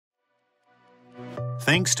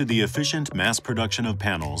Thanks to the efficient mass production of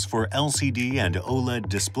panels for LCD and OLED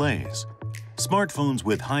displays, smartphones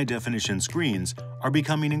with high-definition screens are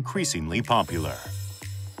becoming increasingly popular.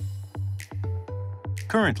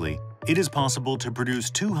 Currently, it is possible to produce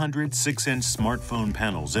 200 6-inch smartphone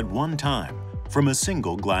panels at one time from a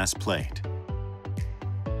single glass plate.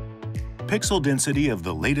 Pixel density of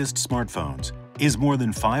the latest smartphones is more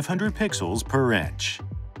than 500 pixels per inch.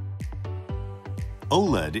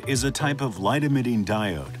 OLED is a type of light-emitting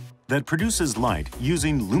diode that produces light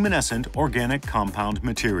using luminescent organic compound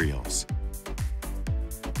materials.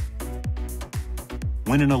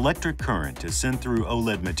 When an electric current is sent through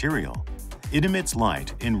OLED material, it emits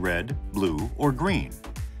light in red, blue, or green,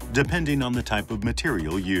 depending on the type of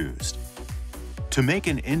material used. To make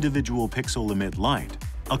an individual pixel emit light,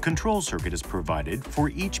 a control circuit is provided for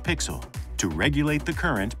each pixel to regulate the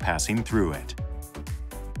current passing through it.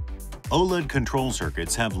 OLED control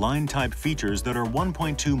circuits have line-type features that are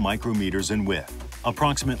 1.2 micrometers in width,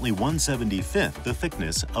 approximately 1/75th the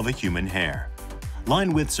thickness of a human hair.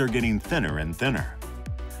 Line widths are getting thinner and thinner.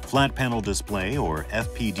 Flat panel display or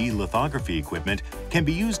FPD lithography equipment can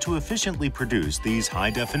be used to efficiently produce these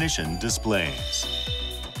high-definition displays.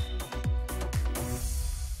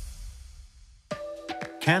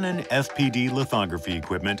 Canon FPD lithography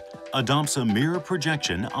equipment adopts a mirror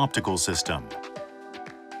projection optical system.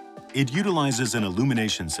 It utilizes an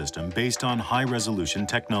illumination system based on high-resolution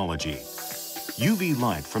technology. UV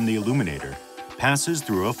light from the illuminator passes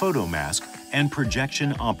through a photomask and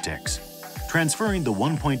projection optics, transferring the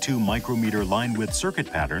 1.2 micrometer line width circuit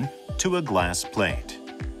pattern to a glass plate.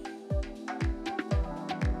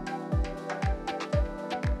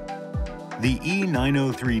 The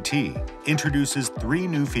E903T introduces 3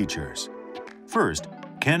 new features. First,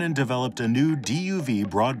 Canon developed a new DUV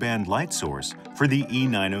broadband light source for the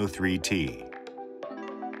E903T.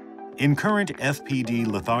 In current FPD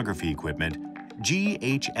lithography equipment, G,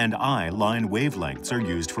 H, and I line wavelengths are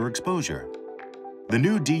used for exposure. The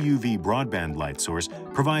new DUV broadband light source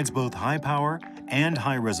provides both high power and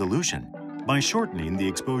high resolution by shortening the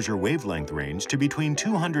exposure wavelength range to between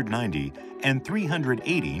 290 and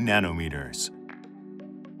 380 nanometers.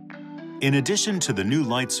 In addition to the new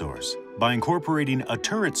light source, by incorporating a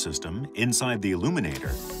turret system inside the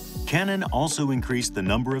illuminator, Canon also increased the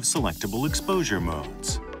number of selectable exposure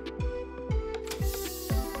modes.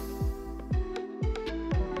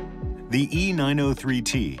 The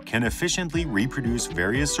E903T can efficiently reproduce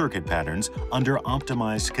various circuit patterns under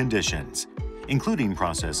optimized conditions, including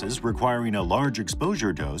processes requiring a large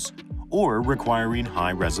exposure dose or requiring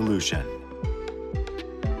high resolution.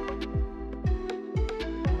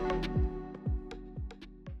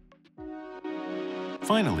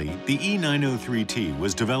 Finally, the E903T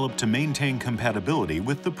was developed to maintain compatibility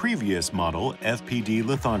with the previous model FPD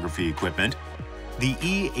lithography equipment, the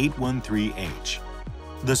E813H.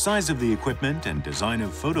 The size of the equipment and design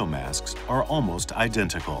of photomasks are almost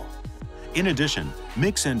identical. In addition,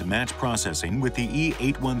 mix and match processing with the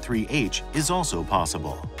E813H is also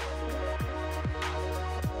possible.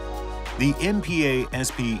 The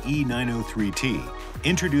MPA-SP E903T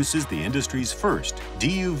introduces the industry's first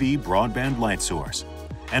DUV broadband light source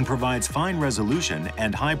and provides fine resolution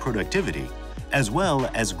and high productivity, as well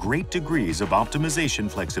as great degrees of optimization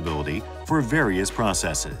flexibility for various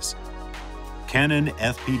processes. Canon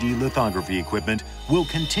FPD lithography equipment will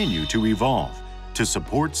continue to evolve to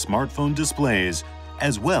support smartphone displays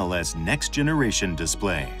as well as next-generation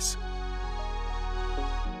displays.